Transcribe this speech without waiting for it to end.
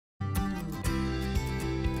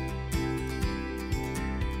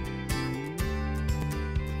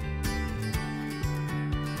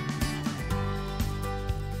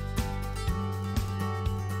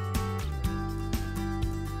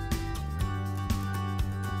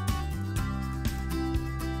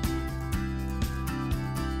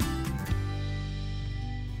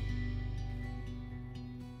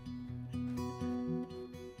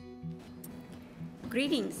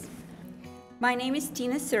Greetings. My name is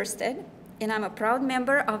Tina Sursted, and I'm a proud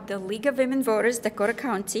member of the League of Women Voters, Dakota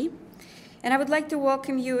County, and I would like to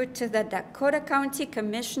welcome you to the Dakota County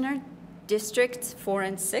Commissioner Districts 4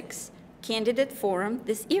 and 6 Candidate Forum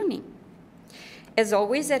this evening. As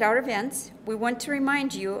always at our events, we want to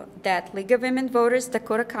remind you that League of Women Voters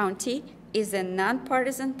Dakota County is a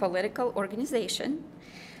nonpartisan political organization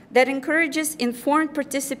that encourages informed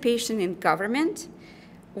participation in government,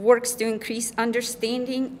 works to increase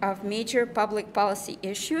understanding of major public policy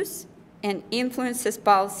issues, and influences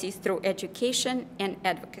policies through education and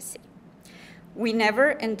advocacy. We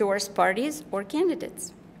never endorse parties or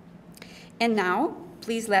candidates. And now,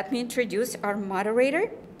 please let me introduce our moderator,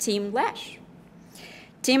 Tim Lesh.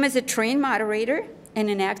 Tim is a trained moderator and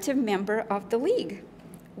an active member of the League.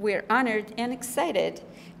 We're honored and excited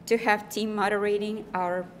to have Tim moderating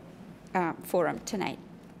our forum tonight.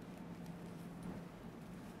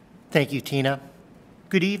 Thank you, Tina.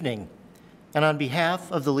 Good evening. And on behalf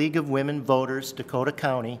of the League of Women Voters, Dakota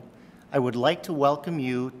County, I would like to welcome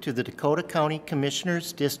you to the Dakota County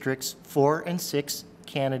Commissioners Districts 4 and 6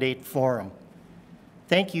 Candidate Forum.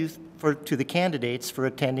 Thank you to the candidates for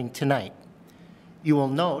attending tonight. You will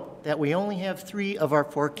note that we only have 3 of our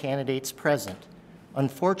 4 candidates present.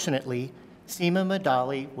 Unfortunately, Seema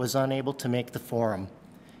Madali was unable to make the forum.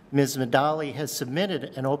 Ms. Madali has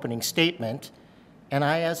submitted an opening statement, and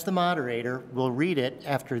I, as the moderator, will read it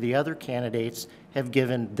after the other candidates have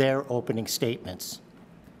given their opening statements.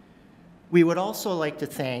 We would also like to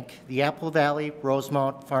thank the Apple Valley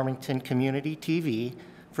Rosemount Farmington Community TV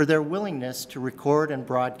for their willingness to record and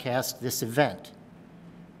broadcast this event.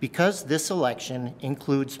 Because this election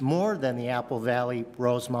includes more than the Apple Valley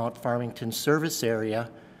Rosemount Farmington service area,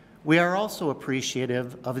 we are also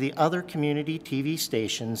appreciative of the other community TV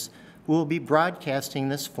stations who will be broadcasting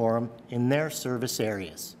this forum in their service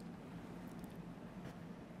areas.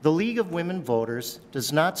 The League of Women Voters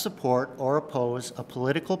does not support or oppose a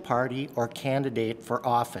political party or candidate for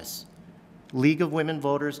office. League of Women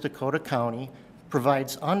Voters Dakota County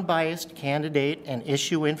provides unbiased candidate and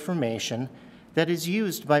issue information that is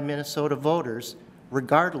used by Minnesota voters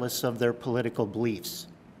regardless of their political beliefs.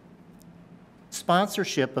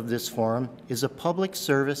 Sponsorship of this forum is a public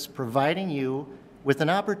service providing you with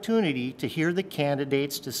an opportunity to hear the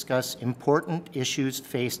candidates discuss important issues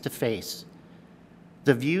face-to-face.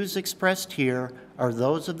 The views expressed here are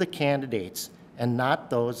those of the candidates and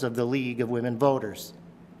not those of the League of Women Voters.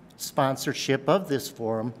 Sponsorship of this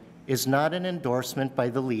forum is not an endorsement by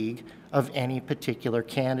the League of any particular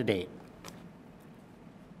candidate.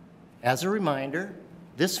 As a reminder,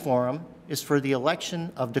 this forum is for the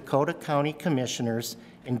election of Dakota County Commissioners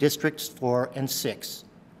in Districts 4 and 6.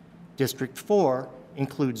 District 4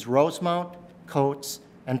 includes Rosemount, Coates,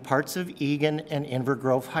 and parts of Eagan and Inver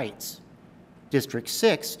Grove Heights. District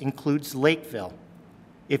 6 includes Lakeville.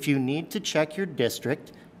 If you need to check your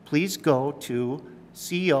district, please go to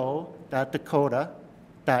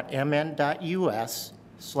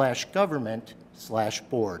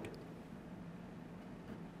co.dakota.mn.us/government/board.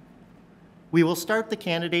 We will start the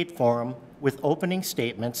candidate forum with opening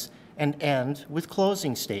statements and end with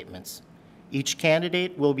closing statements. Each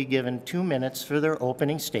candidate will be given 2 minutes for their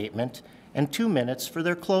opening statement and 2 minutes for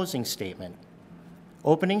their closing statement.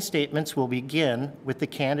 Opening statements will begin with the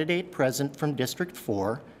candidate present from District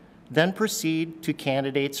 4, then proceed to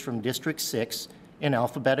candidates from District 6 in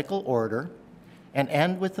alphabetical order, and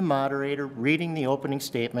end with the moderator reading the opening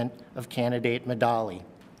statement of candidate Madali.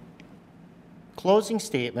 Closing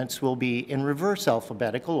statements will be in reverse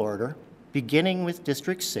alphabetical order, beginning with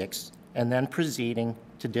District 6 and then proceeding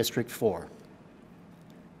to District 4.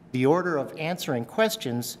 The order of answering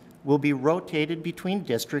questions will be rotated between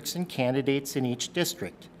districts and candidates in each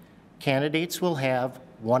district. Candidates will have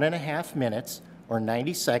 1.5 minutes or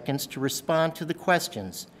 90 seconds to respond to the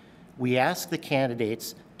questions. We ask the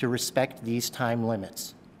candidates to respect these time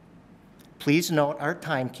limits. Please note our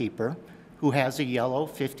timekeeper, who has a yellow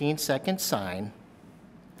 15-second sign,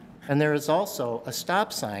 and there is also a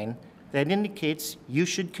stop sign that indicates you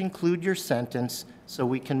should conclude your sentence so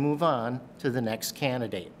we can move on to the next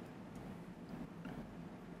candidate.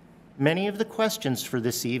 Many of the questions for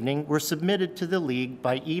this evening were submitted to the League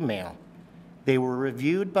by email. They were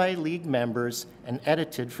reviewed by League members and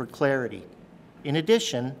edited for clarity. In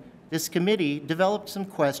addition, this committee developed some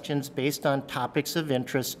questions based on topics of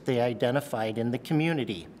interest they identified in the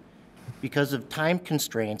community. Because of time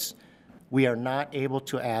constraints, we are not able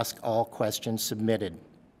to ask all questions submitted.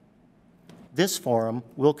 This forum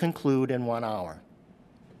will conclude in 1 hour.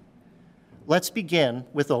 Let's begin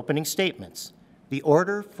with opening statements. The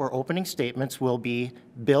order for opening statements will be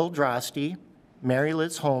Bill Drosty, Mary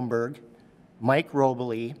Liz Holmberg, Mike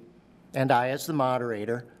Robley, and I as the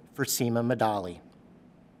moderator for Seema Madali.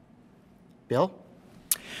 Bill?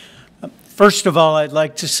 First of all, I'd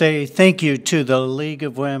like to say thank you to the League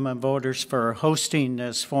of Women Voters for hosting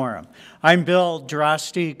this forum. I'm Bill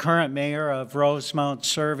Drosty, current mayor of Rosemount,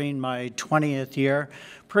 serving my 20th year.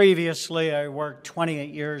 Previously, I worked 28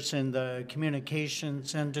 years in the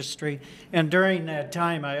communications industry, and during that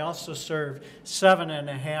time, I also served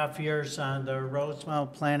 7.5 years on the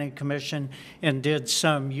Rosemount Planning Commission and did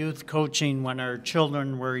some youth coaching when our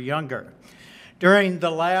children were younger. During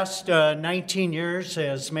the last 19 years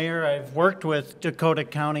as mayor, I've worked with Dakota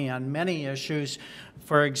County on many issues.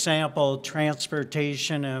 For example,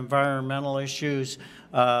 transportation and environmental issues,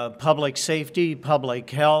 public safety, public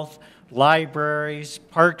health, libraries,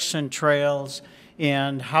 parks and trails,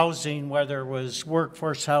 and housing, whether it was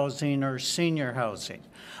workforce housing or senior housing.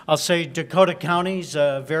 I'll say Dakota County's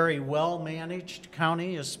a very well-managed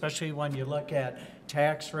county, especially when you look at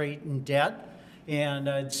tax rate and debt. And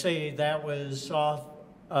I'd say that was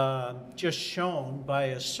just shown by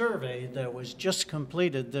a survey that was just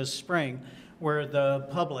completed this spring, where the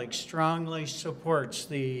public strongly supports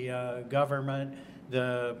the government,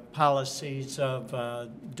 the policies of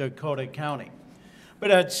Dakota County.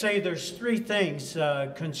 But I'd say there's three things,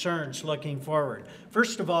 concerns looking forward.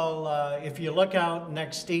 First of all, if you look out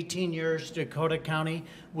next 18 years, Dakota County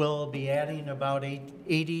will be adding about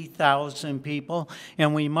 80,000 people,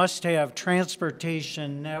 and we must have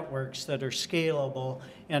transportation networks that are scalable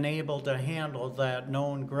and able to handle that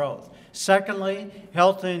known growth. Secondly,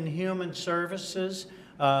 health and human services,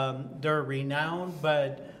 they're renowned,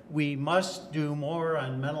 but we must do more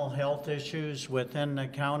on mental health issues within the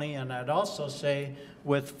county, and I'd also say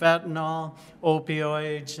with fentanyl,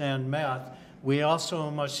 opioids, and meth, we also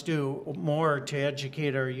must do more to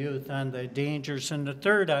educate our youth on the dangers. And the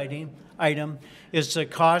third item is the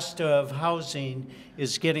cost of housing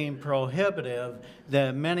is getting prohibitive,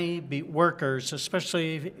 that many workers,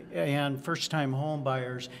 especially and first-time home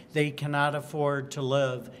buyers, they cannot afford to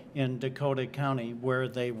live in Dakota County where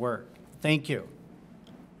they work. Thank you.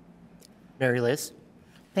 Mary Liz?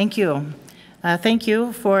 Thank you. Thank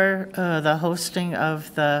you for the hosting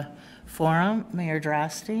of the forum, Mayor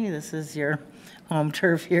Drosty. This is your home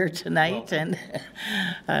turf here tonight, and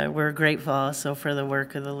we're grateful also for the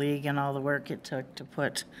work of the league and all the work it took to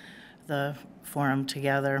put the forum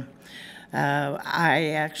together.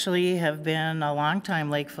 I actually have been a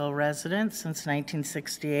longtime Lakeville resident since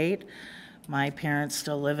 1968. My parents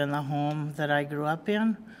still live in the home that I grew up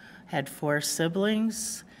in, had 4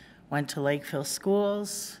 siblings, went to Lakeville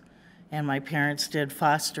schools, and my parents did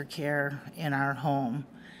foster care in our home.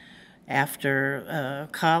 After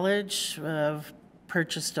college,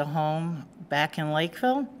 purchased a home back in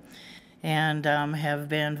Lakeville, and have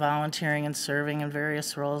been volunteering and serving in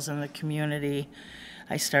various roles in the community.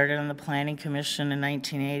 I started on the Planning Commission in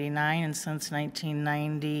 1989, and since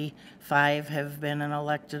 1995 have been an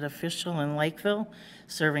elected official in Lakeville,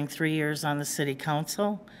 serving 3 years on the City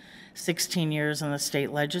Council, 16 years in the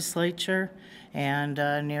state legislature, and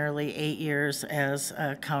nearly 8 years as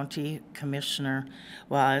a county commissioner.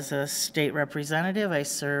 While as a state representative, I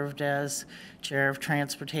served as chair of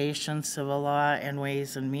transportation, civil law, and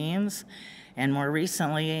ways and means. And more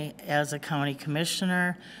recently, as a county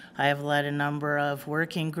commissioner, I have led a number of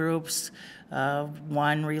working groups,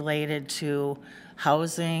 one related to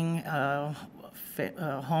housing,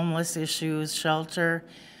 homeless issues, shelter,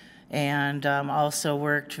 and also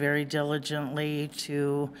worked very diligently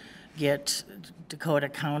to get Dakota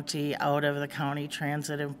County out of the County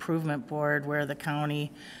Transit Improvement Board, where the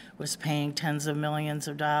county was paying tens of millions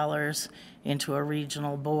of dollars into a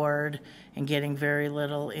regional board and getting very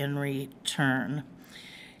little in return.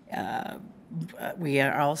 We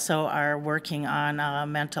are working on a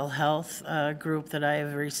mental health group that I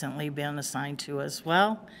have recently been assigned to as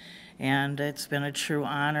well, and it's been a true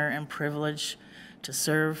honor and privilege to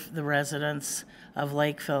serve the residents of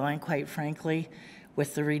Lakeville, and quite frankly,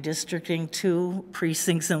 with the redistricting, 2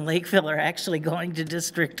 precincts in Lakeville are actually going to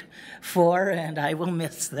District 4, and I will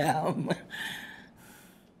miss them.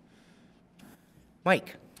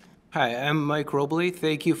 Mike? Hi, I'm Mike Robley.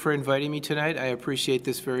 Thank you for inviting me tonight. I appreciate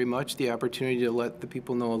this very much, the opportunity to let the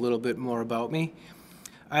people know a little bit more about me.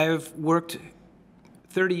 I have worked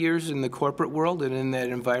 30 years in the corporate world, and in that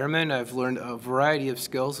environment, I've learned a variety of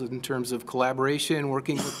skills in terms of collaboration,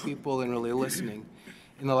 working with people, and really listening.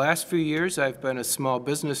 In the last few years, I've been a small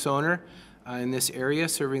business owner in this area,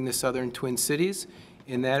 serving the southern Twin Cities.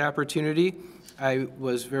 In that opportunity, I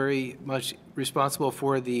was very much responsible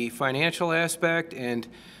for the financial aspect and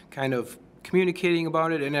kind of communicating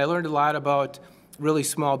about it, and I learned a lot about really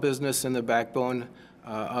small business and the backbone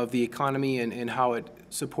of the economy and how it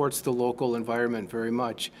supports the local environment very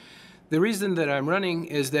much. The reason that I'm running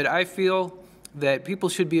is that I feel that people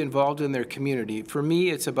should be involved in their community. For me,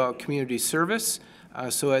 it's about community service.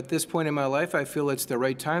 So at this point in my life, I feel it's the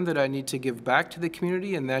right time that I need to give back to the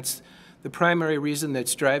community, and that's the primary reason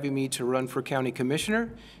that's driving me to run for county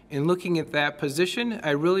commissioner. In looking at that position,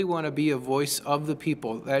 I really want to be a voice of the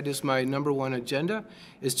people. That is my #1 agenda,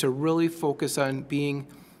 is to really focus on being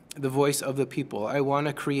the voice of the people. I want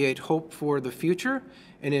to create hope for the future,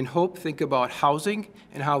 and in hope, think about housing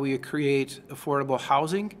and how we create affordable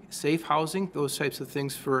housing, safe housing, those types of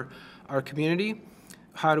things for our community.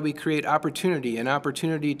 How do we create opportunity? An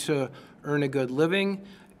opportunity to earn a good living,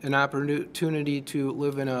 an opportunity to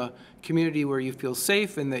live in a community where you feel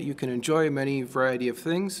safe and that you can enjoy many variety of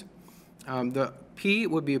things. The P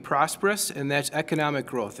would be prosperous, and that's economic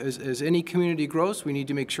growth. As any community grows, we need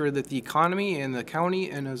to make sure that the economy and the county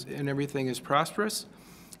and everything is prosperous.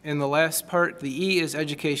 And the last part, the E, is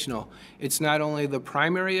educational. It's not only the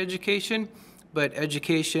primary education, but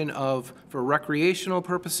education for recreational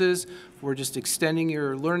purposes, for just extending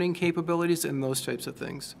your learning capabilities and those types of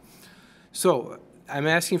things. So I'm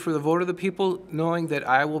asking for the vote of the people, knowing that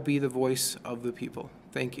I will be the voice of the people.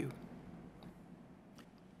 Thank you.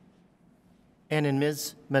 And in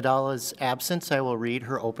Ms. Madala's absence, I will read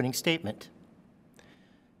her opening statement.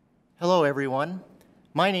 Hello, everyone.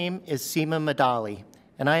 My name is Seema Madali,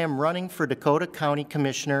 and I am running for Dakota County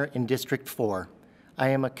Commissioner in District 4. I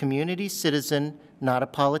am a community citizen, not a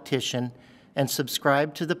politician, and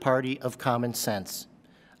subscribe to the party of common sense.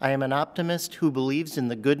 I am an optimist who believes in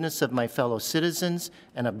the goodness of my fellow citizens,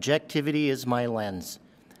 and objectivity is my lens.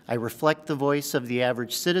 I reflect the voice of the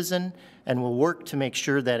average citizen and will work to make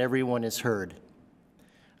sure that everyone is heard.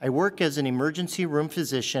 I work as an emergency room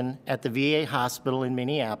physician at the VA hospital in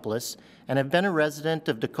Minneapolis and have been a resident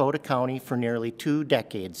of Dakota County for nearly 2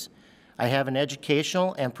 decades. I have an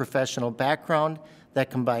educational and professional background that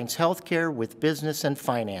combines healthcare with business and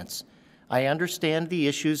finance. I understand the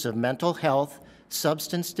issues of mental health,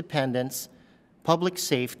 substance dependence, public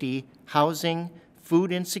safety, housing,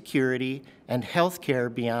 food insecurity, and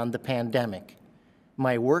healthcare beyond the pandemic.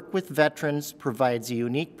 My work with veterans provides a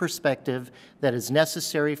unique perspective that is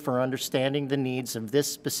necessary for understanding the needs of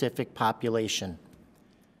this specific population.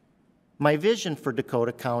 My vision for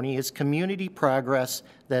Dakota County is community progress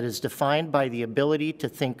that is defined by the ability to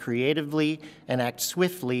think creatively and act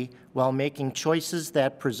swiftly while making choices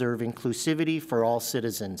that preserve inclusivity for all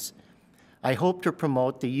citizens. I hope to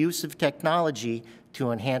promote the use of technology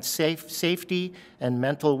to enhance safety and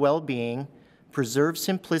mental well-being, preserve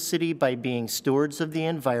simplicity by being stewards of the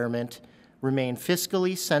environment, remain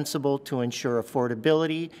fiscally sensible to ensure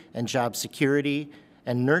affordability and job security,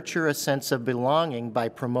 and nurture a sense of belonging by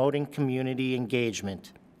promoting community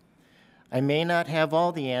engagement. I may not have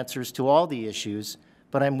all the answers to all the issues,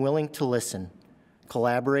 but I'm willing to listen,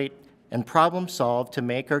 collaborate, and problem solve to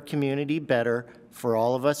make our community better for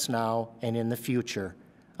all of us now and in the future.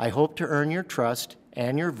 I hope to earn your trust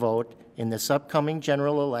and your vote in this upcoming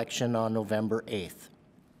general election on November 8th.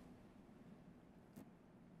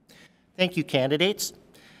 Thank you, candidates.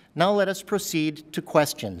 Now let us proceed to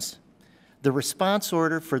questions. The response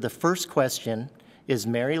order for the first question is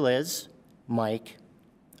Mary Liz, Mike,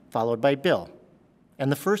 followed by Bill.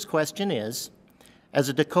 And the first question is, as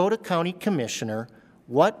a Dakota County Commissioner,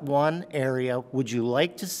 what one area would you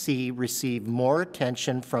like to see receive more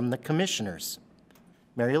attention from the commissioners?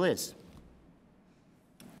 Mary Liz.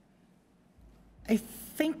 I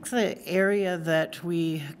think the area that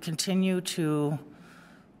we continue to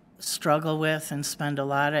struggle with and spend a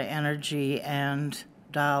lot of energy and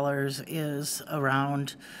dollars is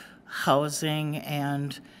around housing,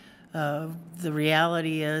 and the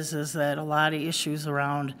reality is that a lot of issues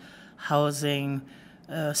around housing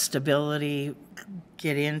stability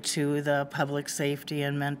get into the public safety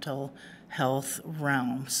and mental health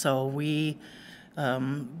realm. So we,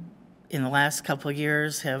 in the last couple of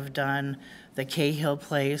years, have done the Cahill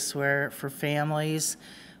Place, where for families,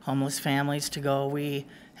 homeless families to go, we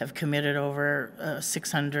have committed over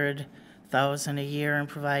 $600,000 a year in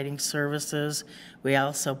providing services. We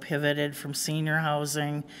also pivoted from senior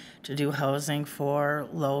housing to do housing for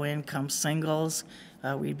low-income singles.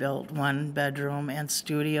 We built 1-bedroom and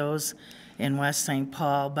studios in West St.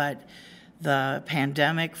 Paul, but the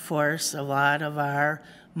pandemic forced a lot of our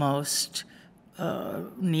most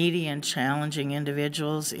needy and challenging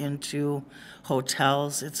individuals into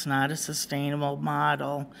hotels. It's not a sustainable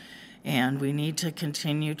model, and we need to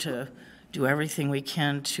continue to do everything we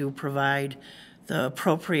can to provide the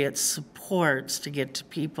appropriate supports to get to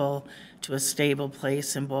people to a stable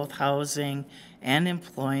place in both housing and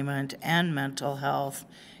employment and mental health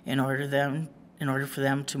in order for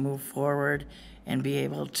them to move forward and be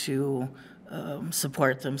able to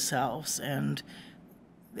support themselves. And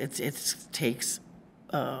it takes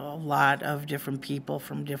a lot of different people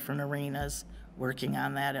from different arenas working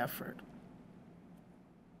on that effort.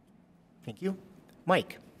 Thank you.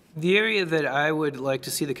 Mike. The area that I would like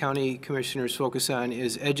to see the county commissioners focus on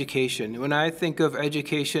is education. When I think of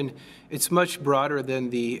education, it's much broader than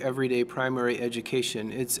the everyday primary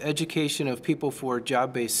education. It's education of people for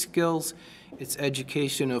job-based skills. It's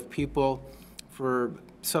education of people for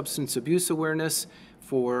substance abuse awareness,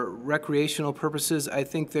 for recreational purposes. I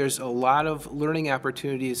think there's a lot of learning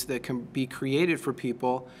opportunities that can be created for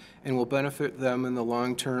people and will benefit them in the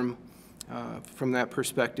long term from that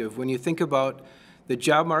perspective. When you think about the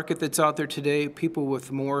job market that's out there today, people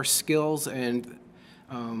with more skills and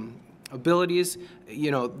abilities,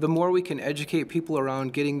 the more we can educate people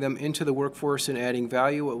around getting them into the workforce and adding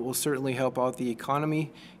value, it will certainly help out the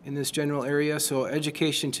economy in this general area. So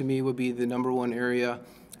education to me would be the #1 area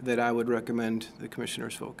that I would recommend the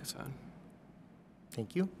commissioners focus on.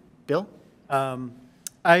 Thank you. Bill?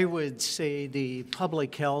 I would say the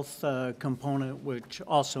public health component, which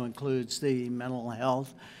also includes the mental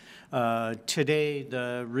health. Today,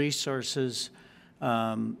 the resources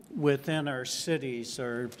within our cities,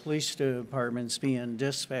 our police departments being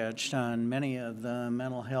dispatched on many of the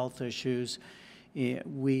mental health issues,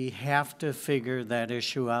 we have to figure that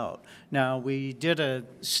issue out. Now, we did a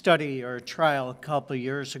study or a trial a couple of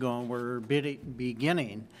years ago, and we're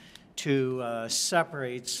beginning to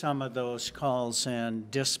separate some of those calls and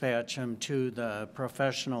dispatch them to the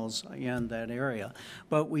professionals in that area.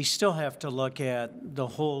 But we still have to look at the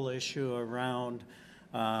whole issue around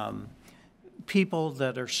people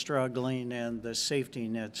that are struggling and the safety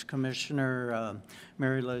nets. Commissioner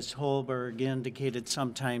Mary Liz Holberg indicated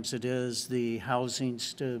sometimes it is the housing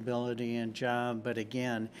stability and job, but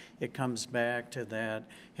again, it comes back to that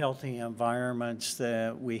healthy environments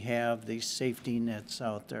that we have, these safety nets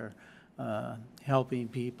out there helping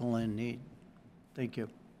people in need. Thank you.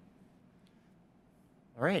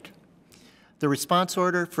 All right. The response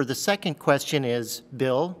order for the second question is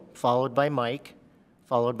Bill, followed by Mike,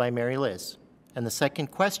 followed by Mary Liz. And the second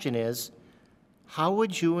question is, how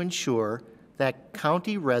would you ensure that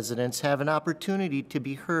county residents have an opportunity to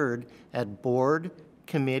be heard at board,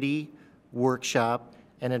 committee, workshop,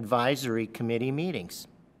 and advisory committee meetings?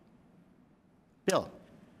 Bill.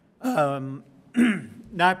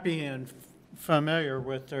 Not being familiar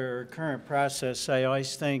with their current process, I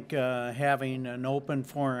always think having an open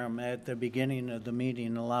forum at the beginning of the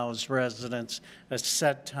meeting allows residents a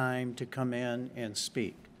set time to come in and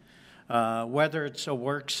speak. Whether it's a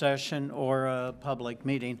work session or a public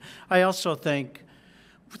meeting. I also think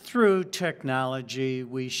through technology,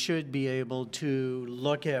 we should be able to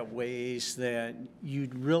look at ways that you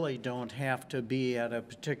really don't have to be at a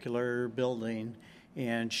particular building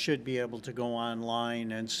and should be able to go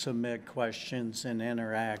online and submit questions and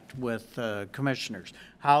interact with commissioners.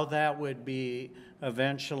 How that would be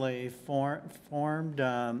eventually formed,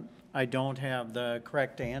 I don't have the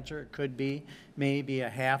correct answer. It could be maybe a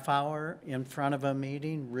half hour in front of a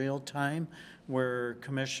meeting, real time, where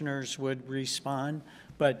commissioners would respond.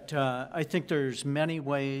 But I think there's many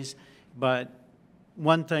ways, but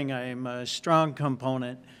one thing I'm a strong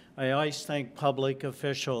component, I always think public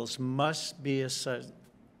officials must be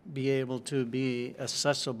able to be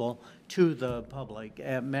accessible to the public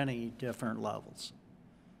at many different levels.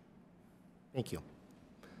 Thank you.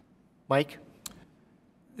 Mike?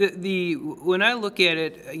 When I look at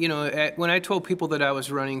it, when I told people that I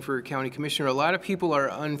was running for county commissioner, a lot of people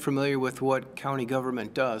are unfamiliar with what county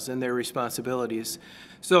government does and their responsibilities.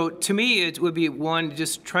 So to me, it would be one,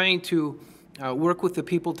 just trying to work with the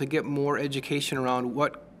people to get more education around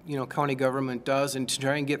what county government does and to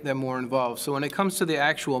try and get them more involved. So when it comes to the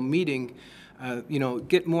actual meeting,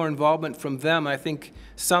 get more involvement from them. I think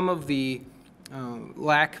some of the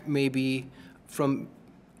lack may be from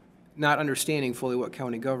not understanding fully what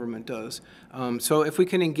county government does. So if we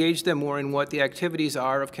can engage them more in what the activities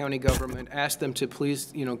are of county government, ask them to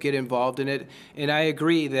please, get involved in it. And I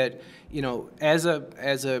agree that, as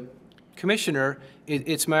a commissioner,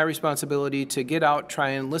 it's my responsibility to get out,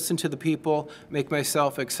 try and listen to the people, make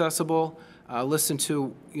myself accessible, listen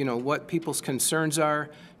to, what people's concerns are,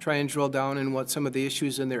 try and drill down in what some of the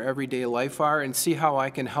issues in their everyday life are, and see how I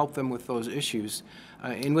can help them with those issues.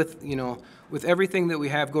 And with everything that we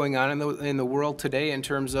have going on in the world today in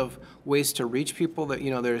terms of ways to reach people, that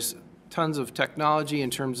there's tons of technology in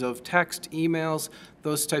terms of text, emails,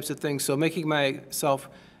 those types of things. So making myself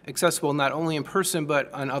accessible not only in person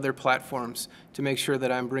but on other platforms to make sure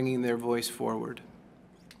that I'm bringing their voice forward.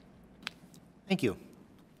 Thank you.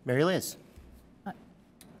 Mary Liz.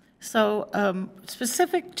 So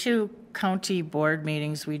specific to county board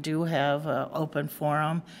meetings, we do have an open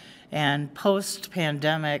forum, and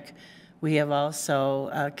post-pandemic, we have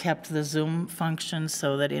also kept the Zoom function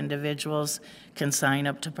so that individuals can sign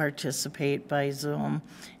up to participate by Zoom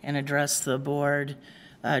and address the board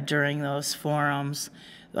during those forums.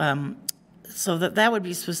 So that would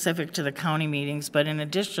be specific to the county meetings, but in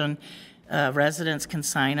addition, residents can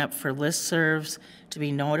sign up for listservs to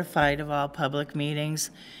be notified of all public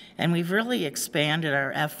meetings. And we've really expanded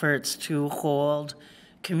our efforts to hold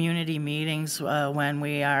community meetings when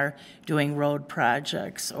we are doing road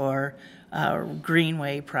projects or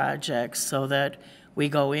greenway projects, so that we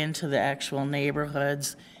go into the actual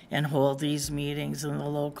neighborhoods and hold these meetings in the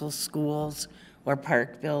local schools or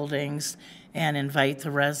park buildings and invite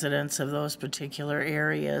the residents of those particular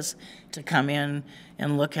areas to come in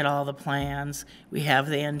and look at all the plans. We have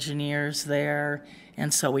the engineers there,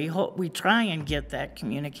 and so we try and get that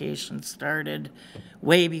communication started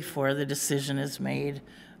way before the decision is made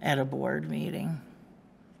at a board meeting.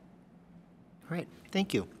 Great,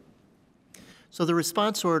 thank you. So the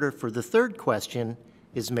response order for the third question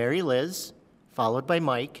is Mary Liz, followed by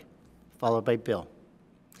Mike, followed by Bill.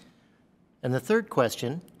 And the third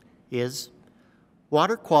question is,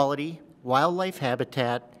 water quality, wildlife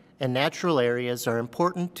habitat, and natural areas are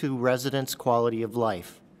important to residents' quality of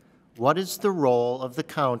life. What is the role of the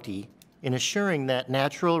county in assuring that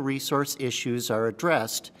natural resource issues are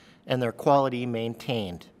addressed and their quality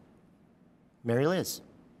maintained? Mary Liz.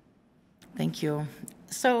 Thank you.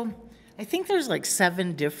 So I think there's like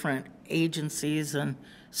 7 different agencies and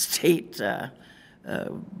state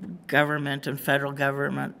government and federal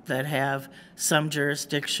government that have some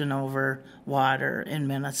jurisdiction over water in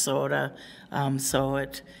Minnesota. So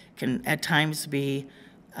it can at times be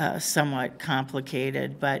somewhat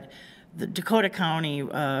complicated, but the Dakota County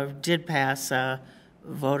did pass a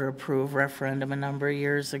voter-approved referendum a number of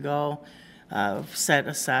years ago, set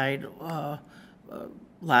aside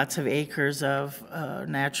lots of acres of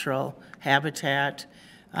natural habitat.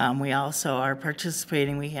 We also are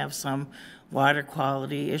participating. We have some water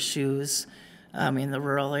quality issues in the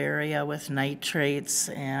rural area with nitrates,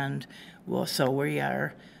 and so we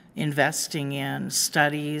are investing in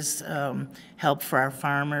studies, help for our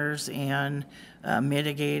farmers, and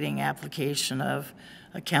mitigating application of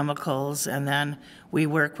chemicals. And then we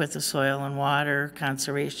work with the Soil and Water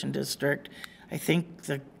Conservation District. I think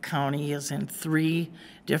the county is in 3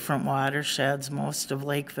 different watersheds. Most of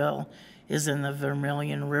Lakeville is in the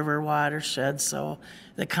Vermilion River watershed, so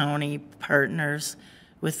the county partners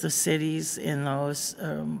with the cities in those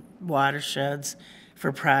watersheds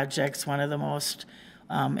for projects. One of the most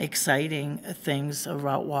exciting things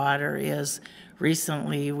about water is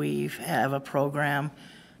recently we have a program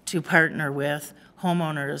to partner with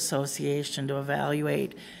homeowner association to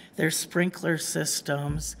evaluate their sprinkler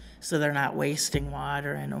systems so they're not wasting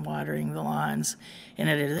water and watering the lawns, and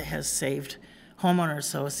it has saved homeowner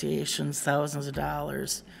associations thousands of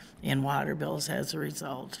dollars in water bills as a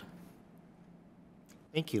result.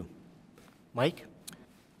 Thank you. Mike?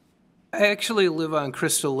 I actually live on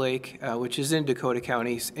Crystal Lake, which is in Dakota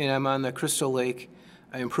County, and I'm on the Crystal Lake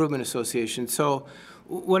Improvement Association. So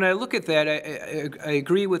when I look at that, I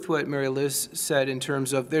agree with what Mary Liz said in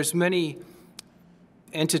terms of there's many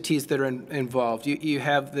entities that are involved. You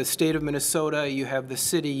have the state of Minnesota, you have the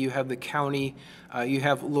city, you have the county, you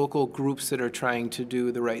have local groups that are trying to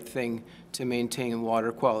do the right thing to maintain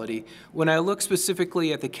water quality. When I look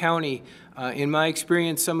specifically at the county, in my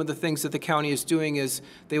experience, some of the things that the county is doing is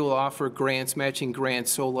they will offer grants, matching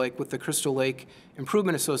grants. So like with the Crystal Lake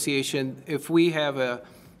Improvement Association, if we have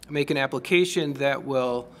make an application that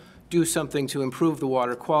will do something to improve the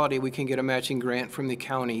water quality, we can get a matching grant from the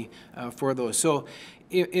county for those. So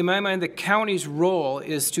in my mind, the county's role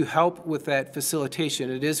is to help with that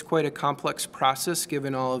facilitation. It is quite a complex process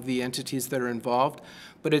given all of the entities that are involved,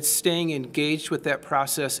 but it's staying engaged with that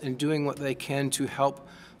process and doing what they can to help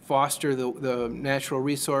foster the natural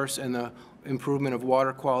resource and the improvement of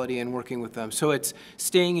water quality and working with them. So it's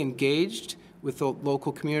staying engaged with the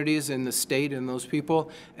local communities and the state and those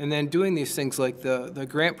people, and then doing these things like the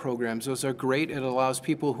grant programs. Those are great. It allows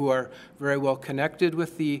people who are very well connected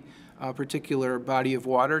with the particular body of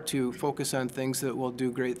water to focus on things that will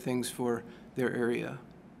do great things for their area.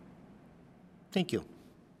 Thank you.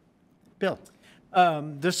 Bill?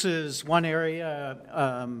 This is one area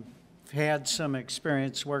I've had some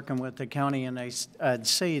experience working with the county, and I'd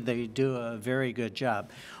say they do a very good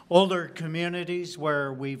job. older communities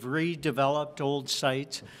where we've redeveloped old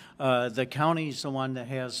sites. The county's the one that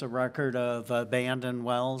has a record of abandoned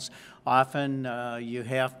wells. Often you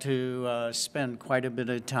have to spend quite a bit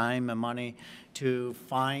of time and money to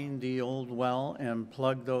find the old well and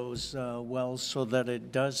plug those wells so that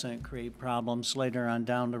it doesn't create problems later on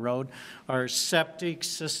down the road. Our septic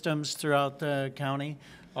systems throughout the county,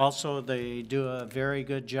 also, they do a very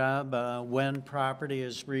good job. When property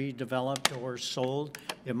is redeveloped or sold,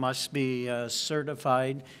 it must be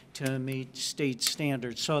certified to meet state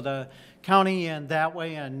standards. So the county in that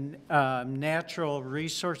way, and natural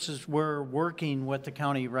resources, we're working with the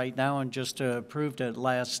county right now and just approved it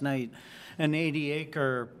last night, an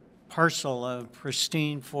 80-acre parcel of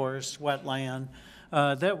pristine forest wetland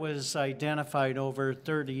that was identified over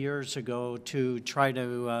 30 years ago to try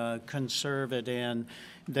to conserve it, and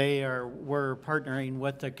we're partnering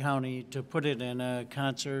with the county to put it in a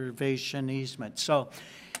conservation easement. So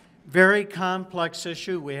very complex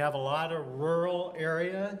issue. We have a lot of rural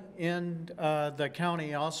area in the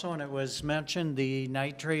county also, and it was mentioned the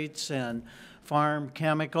nitrates and farm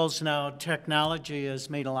chemicals. Now technology has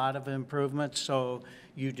made a lot of improvements, so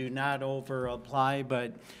you do not over apply,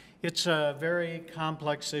 but it's a very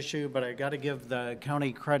complex issue, but I got to give the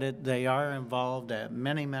county credit. They are involved at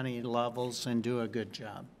many, many levels and do a good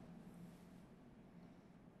job.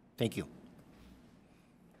 Thank you.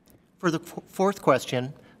 For the fourth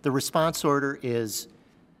question, the response order is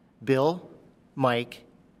Bill, Mike,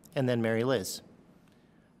 and then Mary Liz.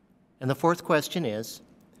 And the fourth question is,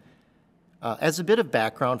 as a bit of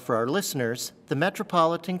background for our listeners, the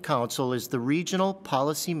Metropolitan Council is the regional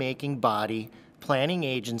policy-making body, planning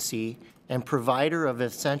agency, and provider of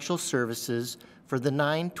essential services for the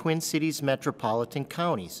 9 Twin Cities metropolitan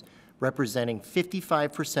counties, representing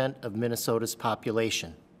 55% of Minnesota's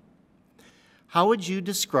population. How would you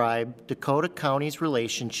describe Dakota County's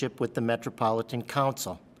relationship with the Metropolitan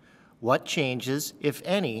Council? What changes, if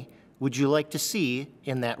any, would you like to see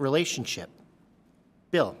in that relationship?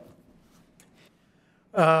 Bill.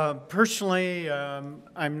 Personally,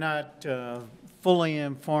 I'm not fully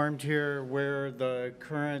informed here where the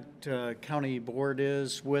current county board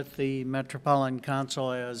is with the Metropolitan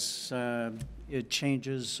Council as it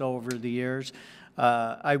changes over the years.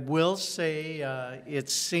 I will say it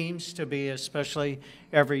seems to be, especially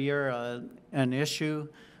every year, an issue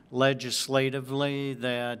legislatively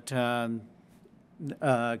that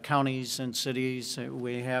counties and cities,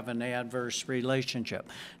 we have an adverse relationship.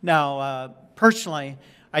 Now, personally,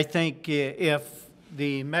 I think if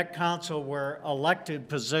the Met Council were elected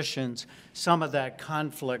positions, some of that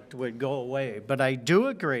conflict would go away. But I do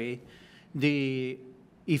agree the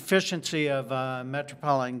efficiency of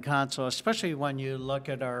Metropolitan Council, especially when you look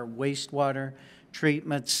at our wastewater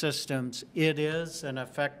treatment systems, it is an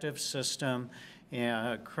effective system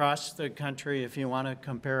across the country. If you want to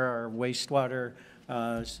compare our wastewater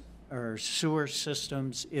or sewer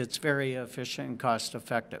systems, it's very efficient and cost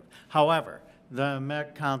effective. However, the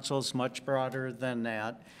Met Council is much broader than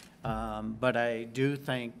that, but I do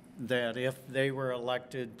think that if they were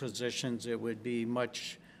elected positions, it would be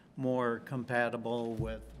much more compatible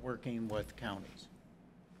with working with counties.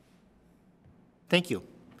 Thank you.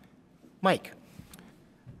 Mike.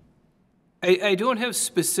 I don't have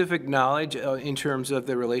specific knowledge in terms of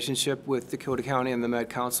the relationship with Dakota County and the Met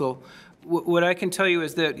Council. What I can tell you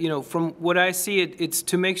is that, from what I see, it's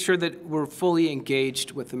to make sure that we're fully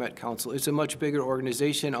engaged with the Met Council. It's a much bigger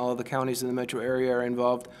organization. All of the counties in the metro area are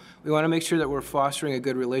involved. We want to make sure that we're fostering a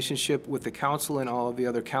good relationship with the council and all of the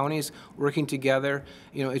other counties, working together.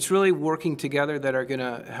 It's really working together that are going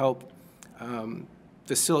to help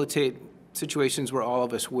facilitate situations where all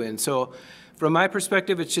of us win. So from my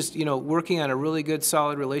perspective, it's just, working on a really good,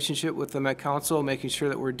 solid relationship with the Met Council, making sure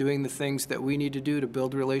that we're doing the things that we need to do to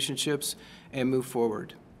build relationships and move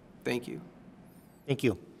forward. Thank you. Thank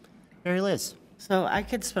you. Mary Liz. So I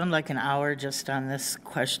could spend like an hour just on this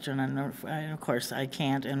question, and of course I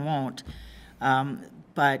can't and won't.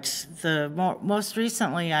 But most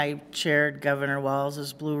recently I chaired Governor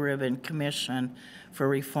Walz's Blue Ribbon Commission for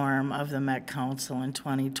Reform of the Met Council in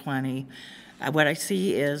 2020. What I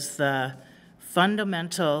see is the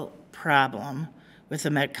fundamental problem with the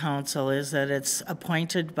Met Council is that it's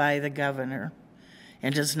appointed by the governor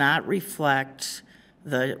and does not reflect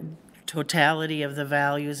the totality of the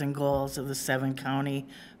values and goals of the 7-county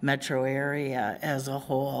metro area as a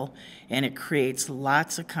whole, and it creates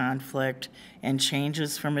lots of conflict and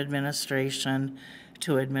changes from administration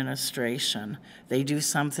to administration. They do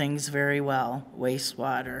some things very well,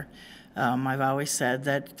 wastewater. I've always said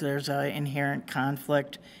that there's an inherent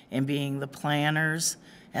conflict in being the planners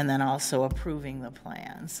and then also approving the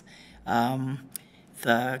plans.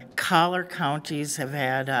 The collar counties have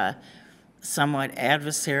had a somewhat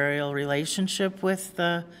adversarial relationship with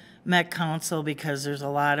the Met Council because there's a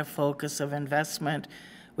lot of focus of investment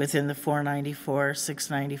within the 494,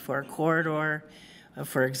 694 corridor.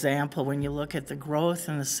 For example, when you look at the growth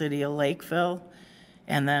in the city of Lakeville,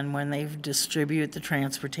 and then when they distribute the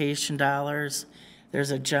transportation dollars, there's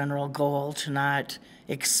a general goal to not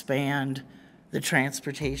expand the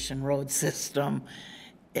transportation road system.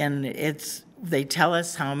 And they tell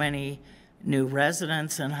us how many new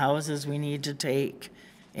residents and houses we need to take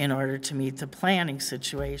in order to meet the planning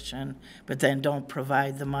situation, but then don't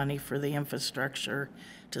provide the money for the infrastructure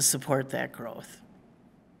to support that growth.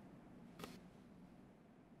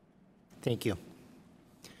 Thank you.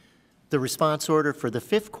 The response order for the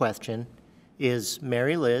 5th question is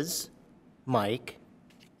Mary Liz, Mike,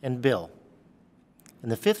 and Bill.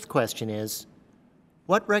 And the 5th question is,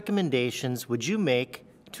 what recommendations would you make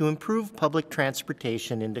to improve public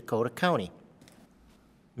transportation in Dakota County?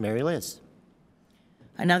 Mary Liz.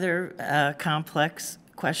 Another complex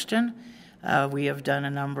question. We have done a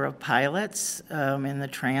number of pilots in the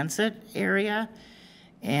transit area,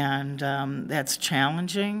 and that's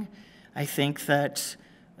challenging. I think that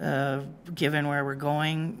given where we're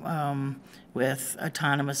going with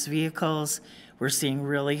autonomous vehicles, we're seeing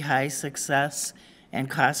really high success and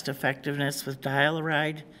cost effectiveness with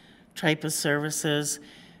dial-a-ride type of services.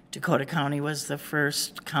 Dakota County was the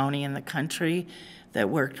first county in the country that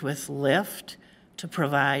worked with Lyft to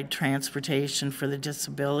provide transportation for the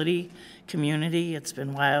disability community. It's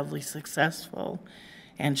been wildly successful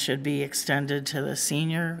and should be extended to the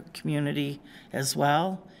senior community as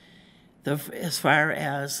well. As far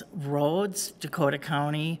as roads, Dakota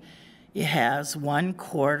County, it has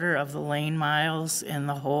 1/4 of the lane miles in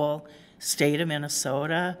the whole state of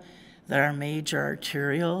Minnesota that are major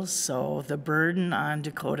arterials. So the burden on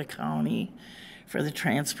Dakota County for the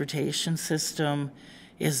transportation system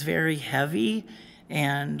is very heavy,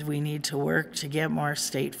 and we need to work to get more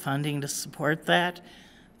state funding to support that.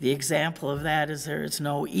 The example of that is there is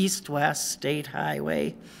no east-west state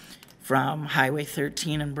highway from Highway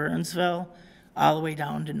 13 in Burnsville all the way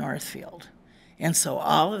down to Northfield. And so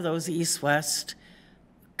all of those east-west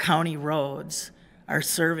county roads are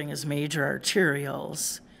serving as major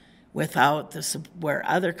arterials without this, where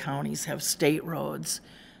other counties have state roads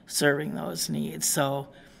serving those needs. So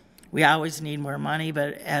we always need more money,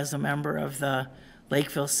 but as a member of the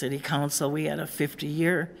Lakeville City Council, we had a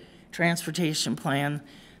 50-year transportation plan,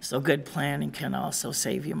 so good planning can also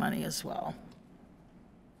save you money as well.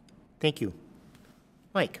 Thank you.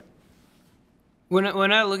 Mike. When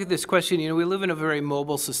I look at this question, we live in a very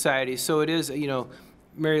mobile society, so it is,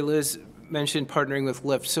 Mary Liz mentioned partnering with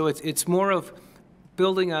Lyft, so it's more of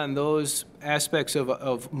building on those aspects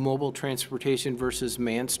of mobile transportation versus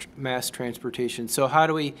mass transportation. So how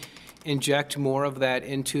do we inject more of that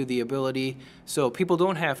into the ability so people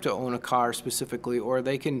don't have to own a car specifically, or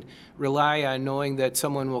they can rely on knowing that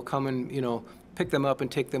someone will come and pick them up and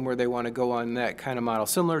take them where they want to go on that kind of model,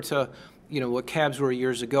 similar to what cabs were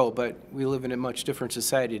years ago, but we live in a much different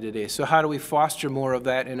society today. So how do we foster more of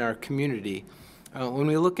that in our community? When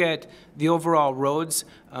we look at the overall roads,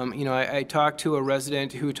 I talked to a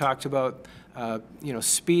resident who talked about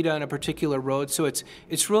speed on a particular road. So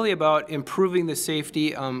it's really about improving the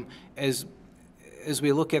safety as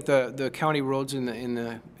we look at the county roads in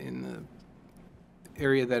the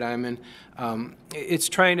area that I'm in. It's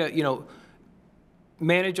trying to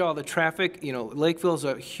manage all the traffic. Lakeville's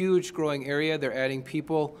a huge growing area. They're adding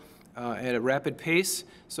people at a rapid pace.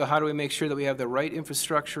 So how do we make sure that we have the right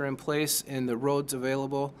infrastructure in place and the roads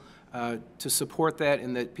available to support that,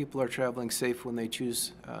 and that people are traveling safe when they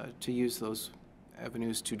choose to use those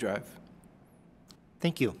avenues to drive?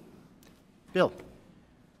 Thank you. Bill.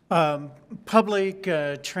 Public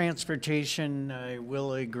transportation, I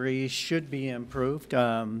will agree, should be improved,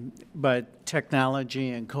 but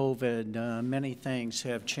technology and COVID, many things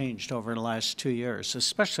have changed over the last 2 years,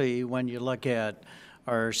 especially when you look at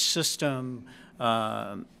our system,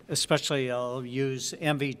 especially I'll use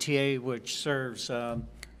MVTA, which serves a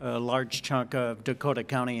large chunk of Dakota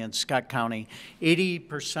County and Scott County.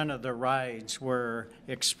 80% of the rides were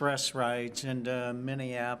express rides into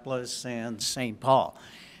Minneapolis and St. Paul.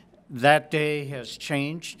 That day has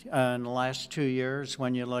changed in the last 2 years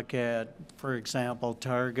when you look at, for example,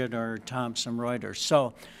 Target or Thomson Reuters.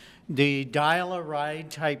 So the dial-a-ride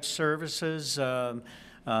type services,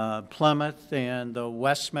 Plymouth and the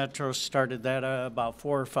West Metro started that about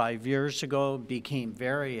 4 or 5 years ago, became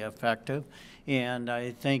very effective. And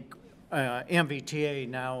I think MVTA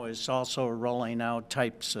now is also rolling out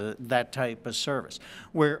that type of service.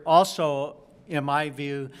 We're also, in my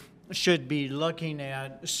view, should be looking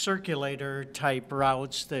at circulator type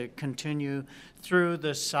routes that continue through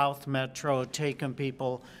the South Metro, taking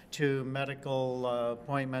people to medical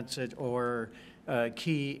appointments or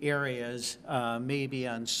key areas, maybe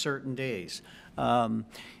on certain days.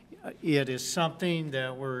 It is something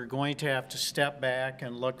that we're going to have to step back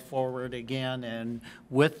and look forward again, and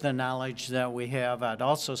with the knowledge that we have, I'd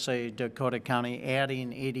also say Dakota County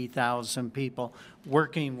adding 80,000 people,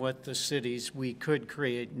 working with the cities, we could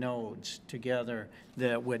create nodes together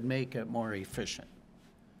that would make it more efficient.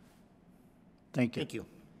 Thank you. Thank you.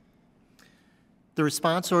 The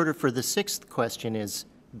response order for the 6th question is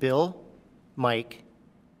Bill, Mike,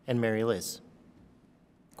 and Mary Liz.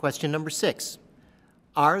 Question number 6.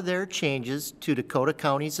 Are there changes to Dakota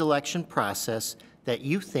County's election process that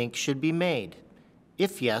you think should be made?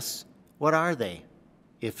 If yes, what are they?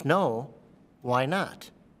 If no, why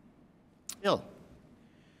not? Bill.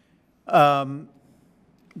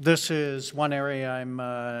 This is one area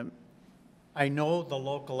I know the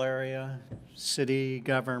local area, city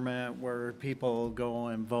government, where people go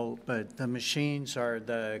and vote, but the machines are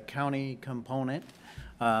the county component.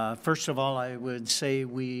 First of all, I would say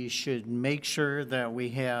we should make sure that we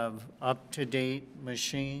have up-to-date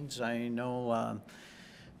machines. I know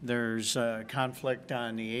there's a conflict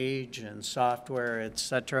on the age and software, et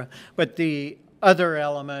cetera. But the other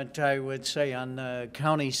element, I would say, on the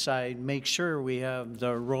county side, make sure we have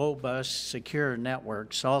the robust, secure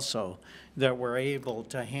networks also, that we're able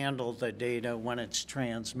to handle the data when it's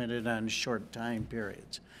transmitted on short time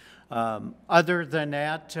periods. Other than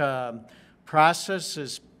that, process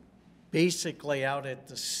is basically out at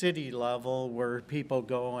the city level where people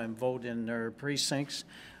go and vote in their precincts.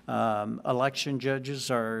 Election judges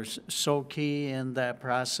are so key in that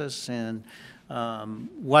process, and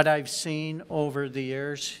what I've seen over the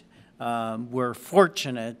years, we're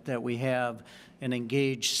fortunate that we have an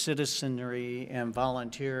engaged citizenry and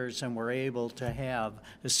volunteers, and we're able to have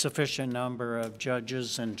a sufficient number of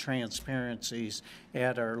judges and transparencies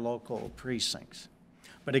at our local precincts.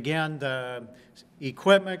 But again, the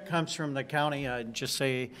equipment comes from the county. I'd just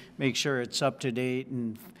say make sure it's up to date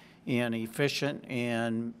and efficient,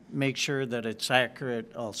 and make sure that it's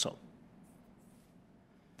accurate also.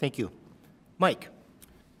 Thank you. Mike.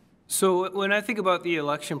 So when I think about the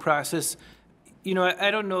election process, you know, I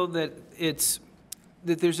don't know that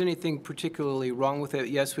there's anything particularly wrong with it.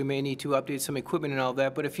 Yes, we may need to update some equipment and all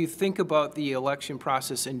that, but if you think about the election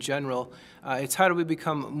process in general, it's how do we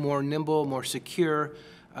become more nimble, more secure,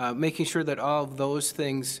 making sure that all of those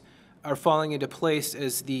things are falling into place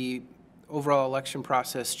as the overall election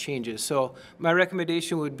process changes. So my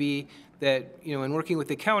recommendation would be that, you know, in working with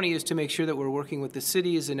the county is to make sure that we're working with the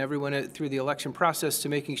cities and everyone through the election process to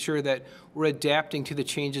making sure that we're adapting to the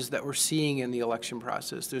changes that we're seeing in the election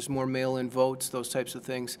process. There's more mail-in votes, those types of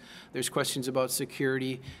things. There's questions about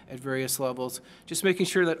security at various levels. Just making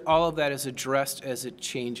sure that all of that is addressed as it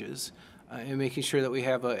changes, and making sure that we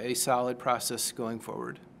have a solid process going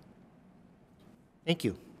forward. Thank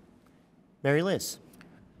you. Mary Liz.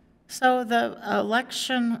 So the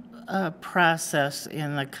election process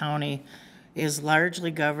in the county is largely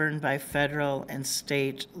governed by federal and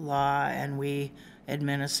state law, and we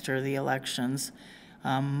administer the elections.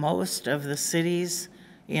 Most of the cities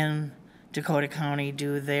in Dakota County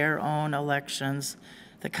do their own elections.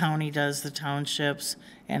 The county does the townships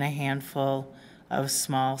and a handful of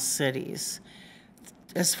small cities.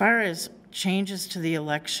 As far as changes to the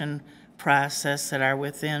election process that are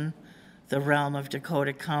within the realm of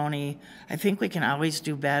Dakota County, I think we can always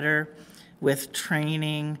do better with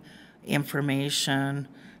training, information,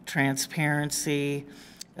 transparency.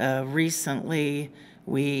 Recently,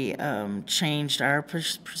 we changed our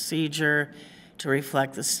procedure to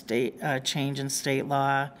reflect the state change in state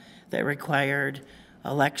law that required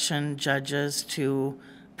election judges to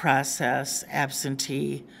process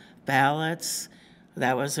absentee ballots.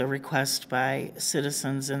 That was a request by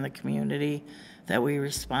citizens in the community that we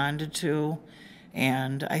responded to,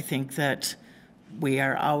 and I think that we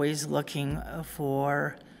are always looking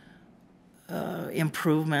for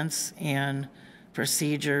improvements in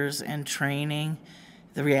procedures and training.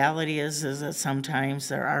 The reality is that sometimes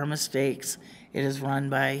there are mistakes. It is run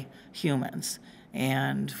by humans,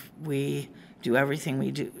 and we do everything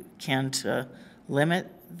we can to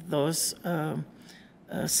limit those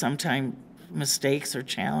sometimes mistakes or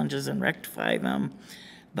challenges and rectify them.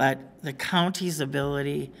 But the county's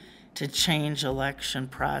ability to change election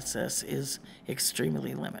process is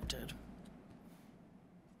extremely limited.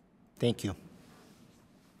 Thank you.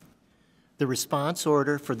 The response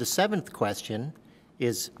order for the 7th question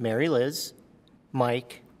is Mary Liz,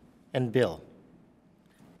 Mike, and Bill.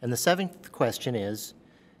 And the 7th question is,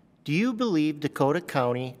 Do you believe Dakota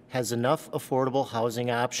County has enough affordable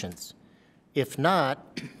housing options? If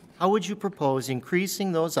not, how would you propose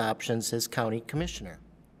increasing those options as County Commissioner?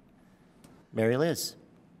 Mary Liz.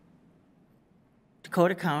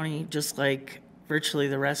 Dakota County, just like virtually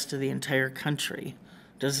the rest of the entire country,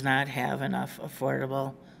 does not have enough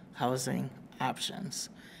affordable housing options.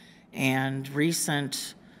 And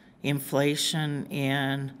recent inflation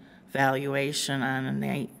in valuation on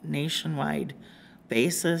a nationwide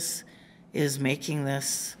basis is making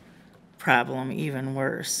this problem even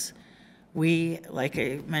worse. We, like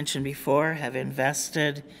I mentioned before, have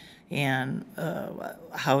invested in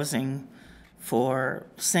housing for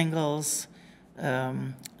singles,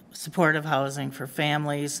 supportive housing for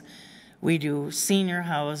families. We do senior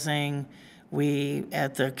housing. We,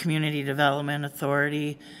 at the Community Development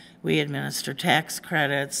Authority, we administer tax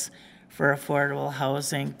credits for affordable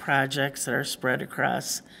housing projects that are spread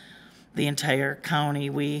across the entire county.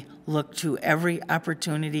 We look to every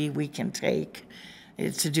opportunity we can take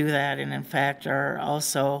to do that, and in fact are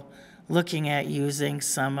also looking at using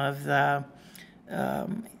some of the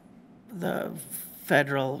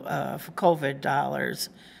federal COVID dollars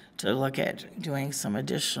to look at doing some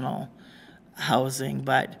additional housing.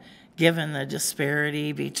 But given the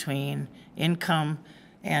disparity between income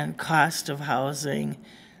and cost of housing,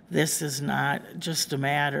 this is not just a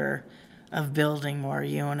matter of building more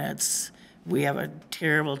units. We have a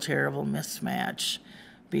terrible, terrible mismatch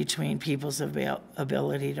between people's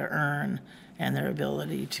ability to earn and their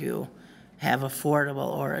ability to have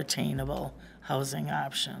affordable or attainable housing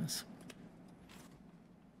options.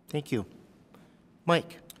 Thank you.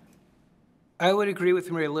 Mike. I would agree with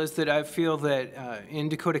Mary Liz that I feel that in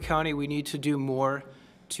Dakota County we need to do more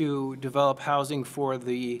to develop housing for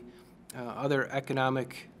the other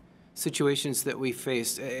economic situations that we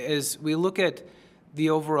face. As we look at the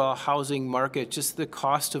overall housing market, just the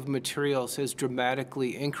cost of materials has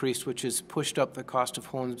dramatically increased, which has pushed up the cost of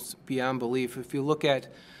homes beyond belief. If you look at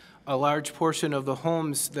a large portion of the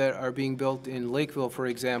homes that are being built in Lakeville, for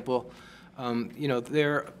example, you know,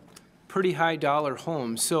 they're pretty high dollar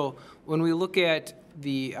homes. So when we look at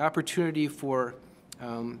the opportunity for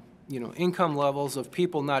you know, income levels of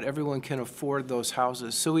people, not everyone can afford those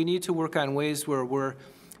houses. So we need to work on ways where we're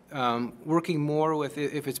working more with,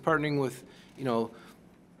 if it's partnering with, you know,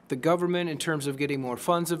 the government in terms of getting more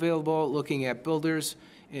funds available, looking at builders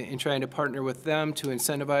and trying to partner with them to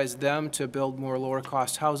incentivize them to build more lower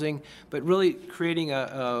cost housing, but really creating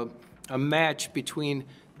a match between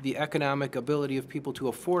the economic ability of people to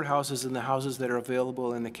afford houses and the houses that are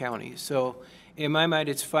available in the county. So in my mind,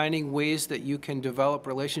 it's finding ways that you can develop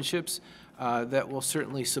relationships that will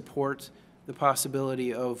certainly support the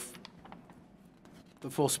possibility of the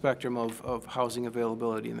full spectrum of housing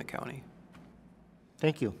availability in the county.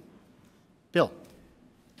 Thank you. Bill.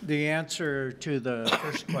 The answer to the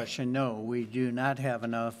first question, no, we do not have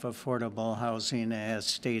enough affordable housing. As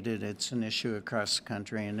stated, it's an issue across the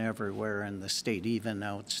country and everywhere in the state, even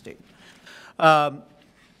outstate.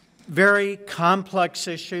 Very complex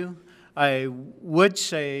issue. I would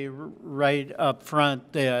say right up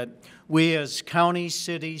front that we as county,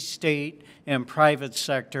 city, state, and private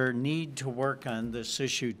sector need to work on this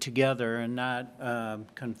issue together and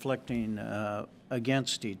not conflicting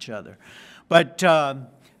against each other. But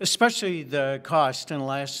especially the cost in the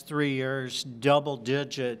last 3 years,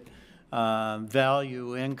 double-digit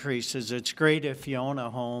value increases. It's great if you own a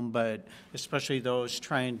home, but especially those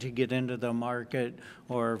trying to get into the market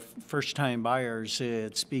or first-time buyers,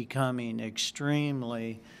 it's becoming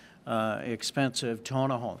extremely expensive to own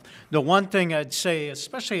a home. The one thing I'd say,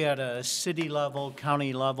 especially at a city level,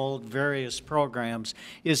 county level, various programs,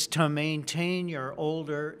 is to maintain your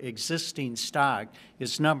older existing stock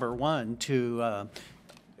is number one, to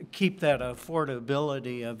keep that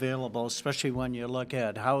affordability available, especially when you look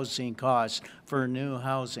at housing costs for new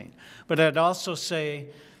housing. But I'd also say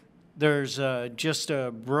there's just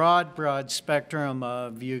a broad spectrum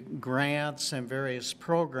of grants and various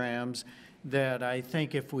programs that I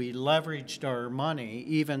think if we leveraged our money,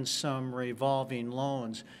 even some revolving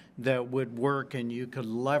loans, that would work and you could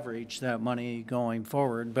leverage that money going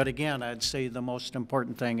forward. But again, I'd say the most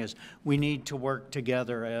important thing is we need to work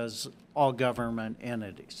together as all government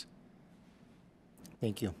entities.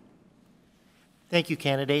 Thank you. Thank you,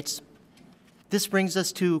 candidates. This brings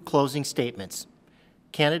us to closing statements.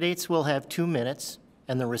 Candidates will have 2 minutes,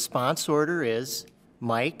 and the response order is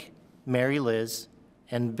Mike, Mary Liz,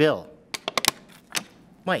 and Bill.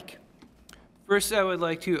 Mike. First, I would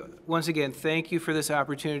like to, once again, thank you for this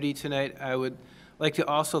opportunity tonight. I would like to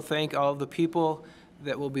also thank all of the people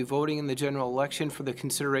that will be voting in the general election for the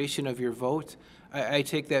consideration of your vote. I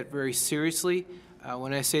take that very seriously.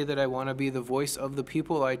 When I say that I want to be the voice of the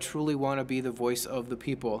people, I truly want to be the voice of the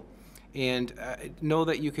people. And know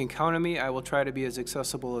that you can count on me. I will try to be as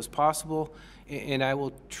accessible as possible, and I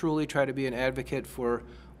will truly try to be an advocate for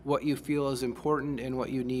what you feel is important and what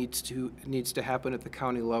you needs to happen at the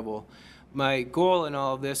county level. My goal in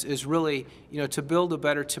all of this is really, to build a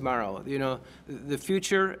better tomorrow. The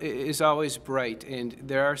future is always bright, and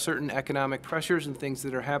there are certain economic pressures and things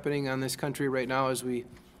that are happening on this country right now as we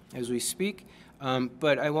speak.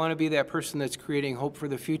 But I want to be that person that's creating hope for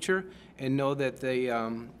the future, and know that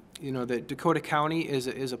that Dakota County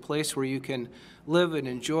is a place where you can live and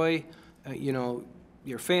enjoy,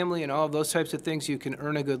 your family and all of those types of things. You can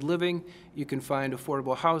earn a good living. You can find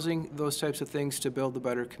affordable housing, those types of things to build a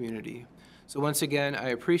better community. So once again, I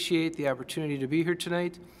appreciate the opportunity to be here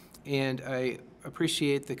tonight, and I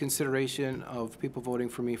appreciate the consideration of people voting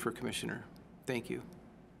for me for commissioner. Thank you.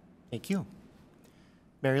 Thank you.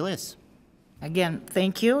 Mary Liz. Again,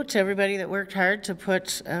 thank you to everybody that worked hard to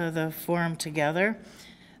put the forum together.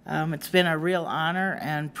 It's been a real honor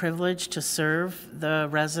and privilege to serve the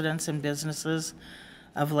residents and businesses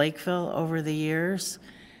of Lakeville over the years.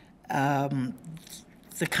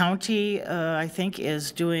 The county, I think,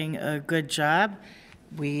 is doing a good job.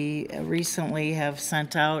 We recently have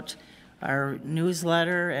sent out our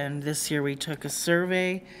newsletter, and this year we took a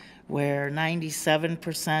survey where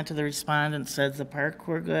 97% of the respondents said the park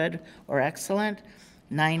were good or excellent.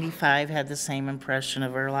 95 had the same impression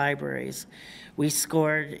of our libraries. We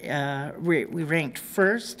scored, we ranked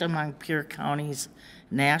first among peer counties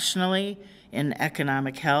nationally in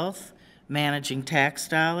economic health, managing tax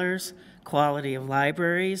dollars, quality of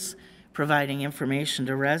libraries, providing information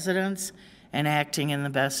to residents, and acting in the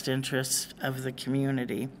best interest of the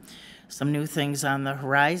community. Some new things on the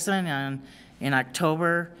horizon. In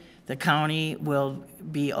October, the county will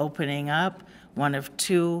be opening up one of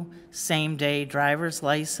 2 same-day driver's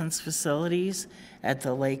license facilities at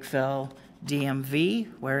the Lakeville DMV,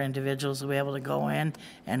 where individuals will be able to go in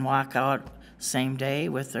and walk out same day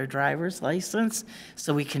with their driver's license.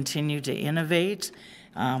 So we continue to innovate.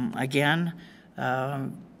 Again,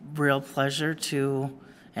 real pleasure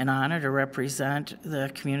and honor to represent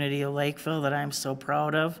the community of Lakeville that I'm so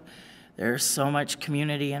proud of. There's so much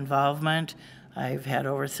community involvement. I've had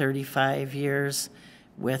over 35 years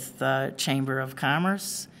with the Chamber of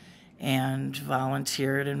Commerce and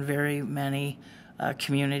volunteered in very many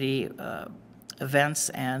community events,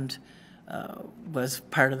 and was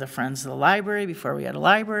part of the Friends of the Library before we had a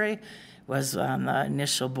library, was on the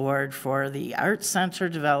initial board for the Arts Center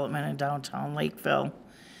development in downtown Lakeville.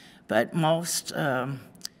 But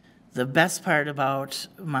the best part about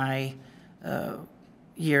my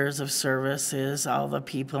years of service is all the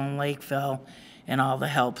people in Lakeville and all the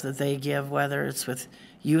help that they give, whether it's with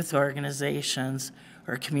youth organizations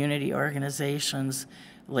or community organizations.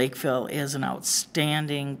 Lakeville is an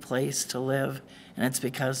outstanding place to live, and it's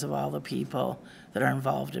because of all the people that are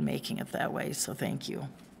involved in making it that way. So thank you.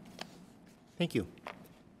 Thank you.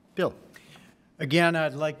 Bill. Again,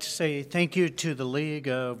 I'd like to say thank you to the League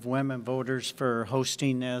of Women Voters for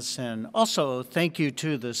hosting this, and also thank you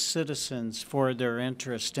to the citizens for their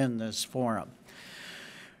interest in this forum.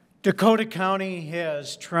 Dakota County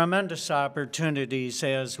has tremendous opportunities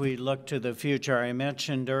as we look to the future. I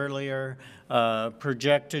mentioned earlier,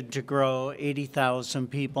 projected to grow 80,000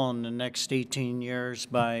 people in the next 18 years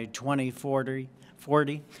by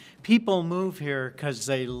 2040. People move here because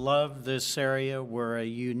they love this area. We're a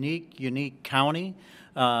unique county.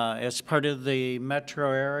 As part of the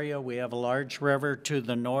metro area, we have a large river to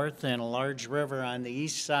the north and a large river on the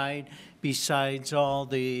east side, besides all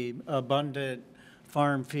the abundant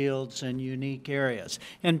farm fields and unique areas.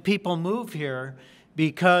 And people move here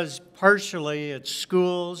because partially it's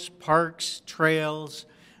schools, parks, trails,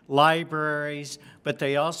 libraries, but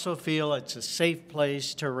they also feel it's a safe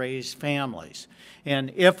place to raise families.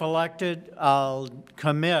 And if elected, I'll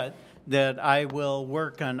commit that I will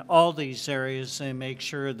work on all these areas and make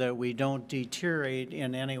sure that we don't deteriorate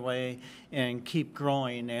in any way and keep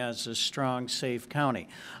growing as a strong, safe county.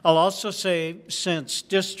 I'll also say, since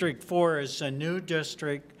District 4 is a new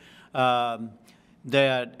district,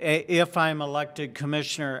 that if I'm elected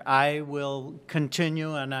commissioner, I will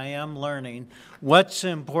continue, and I am learning what's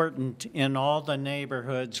important in all the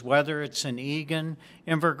neighborhoods, whether it's in Eagan,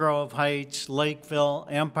 Invergrove Heights, Lakeville,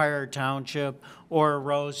 Empire Township, or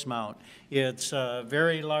Rosemount. It's a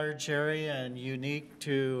very large area and unique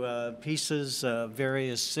to pieces of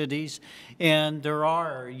various cities, and there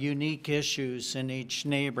are unique issues in each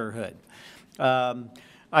neighborhood.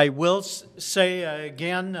 I will say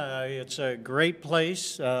again, it's a great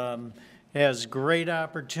place. has great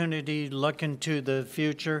opportunity looking to the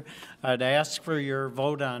future. I'd ask for your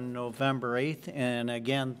vote on November 8th, and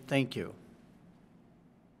again, thank you.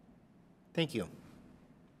 Thank you.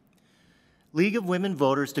 League of Women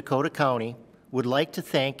Voters Dakota County would like to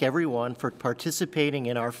thank everyone for participating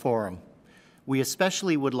in our forum. We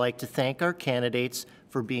especially would like to thank our candidates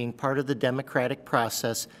for being part of the democratic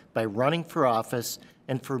process by running for office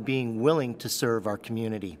and for being willing to serve our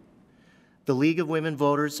community. The League of Women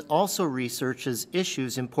Voters also researches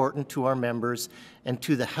issues important to our members and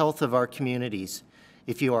to the health of our communities.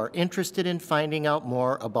 If you are interested in finding out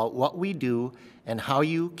more about what we do and how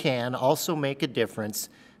you can also make a difference,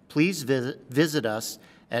 please visit us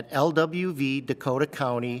at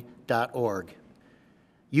lwvdakotacounty.org.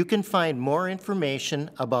 You can find more information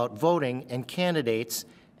about voting and candidates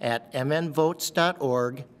at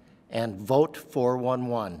mnvotes.gov and Vote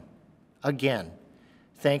 411. Again,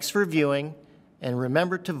 thanks for viewing, and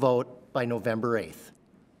remember to vote by November 8th.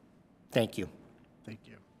 Thank you. Thank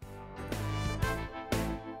you.